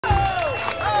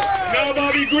Now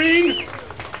Bobby Greene,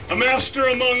 a master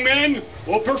among men,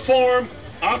 will perform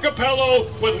a cappella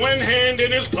with one hand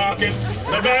in his pocket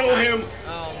the battle hymn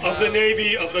of the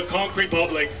Navy of the Conch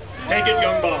Republic. Take it,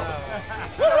 young Bob.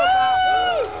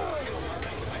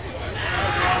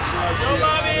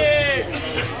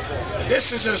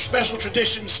 This is a special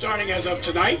tradition starting as of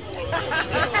tonight.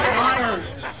 In honor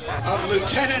of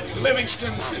Lieutenant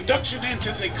Livingston's induction into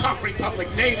the Conch Republic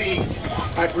Navy,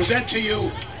 I present to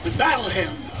you the battle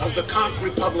hymn of the Conch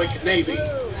Republic Navy.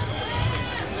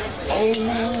 Oh,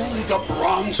 the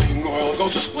bronzing oil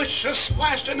goes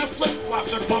splish-a-splashed, and the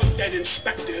flip-flops are buffed and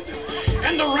inspected,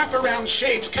 and the wraparound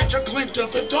shades catch a glint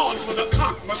of the dawn, for the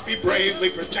Conch must be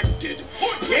bravely protected.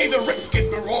 Yea, the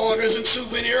wicked marauders and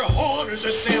souvenir hoarders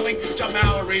are sailing to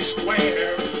Mallory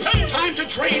Square. Time to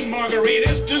drain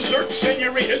margaritas, dessert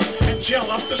senoritas, and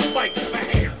gel up the spikes of the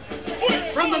hair.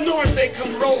 From the north they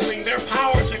come rolling, their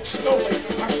powers extolling,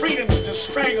 our freedoms to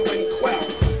strangle and quell.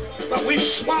 But we've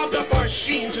swabbed up our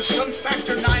sheen to sun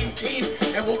factor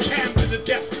 19, and we'll tan to the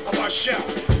death of our shell.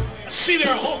 See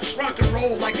their hulks rock and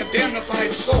roll like a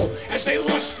damnified soul as they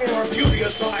lust for our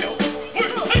beauteous isle.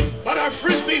 But our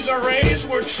frisbees are raised,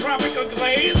 we're tropical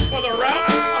glaze for the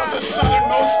route of the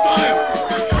southernmost mile.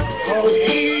 Ho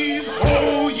heave,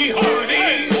 ho ye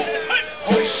hearties,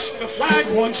 hoist the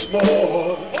flag once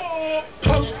more.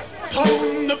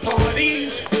 Postpone the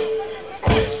parties,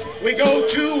 off we go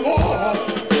to war.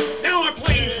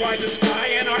 Ride the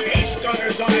sky, and our ace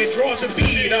gunner's eye draws a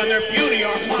bead on their beauty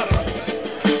armada.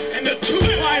 And the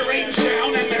two-ply rains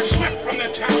down, and they're swept from the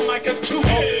town like a tumult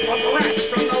of rats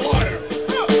from the larder.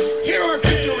 Hear our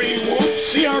victory whoop,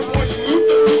 see our boys whoop.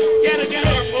 Yet again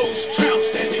our foes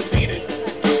trounced and defeated.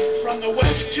 From the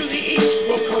west to the east,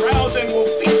 we'll carouse and we'll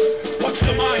feast. Once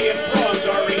the Mayan prawns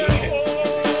are reheated.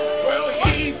 Well,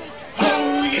 heave,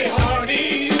 ho, ye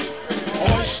hearties,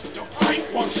 hoist a pint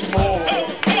once more.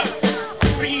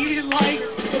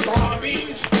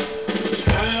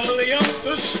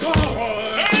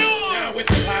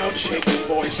 Shaking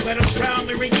voice, let us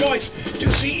roundly rejoice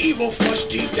to see evil flush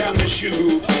deep down the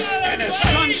shoe, and as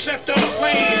sunset doth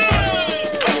flame,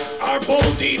 our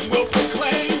bold deeds will proclaim.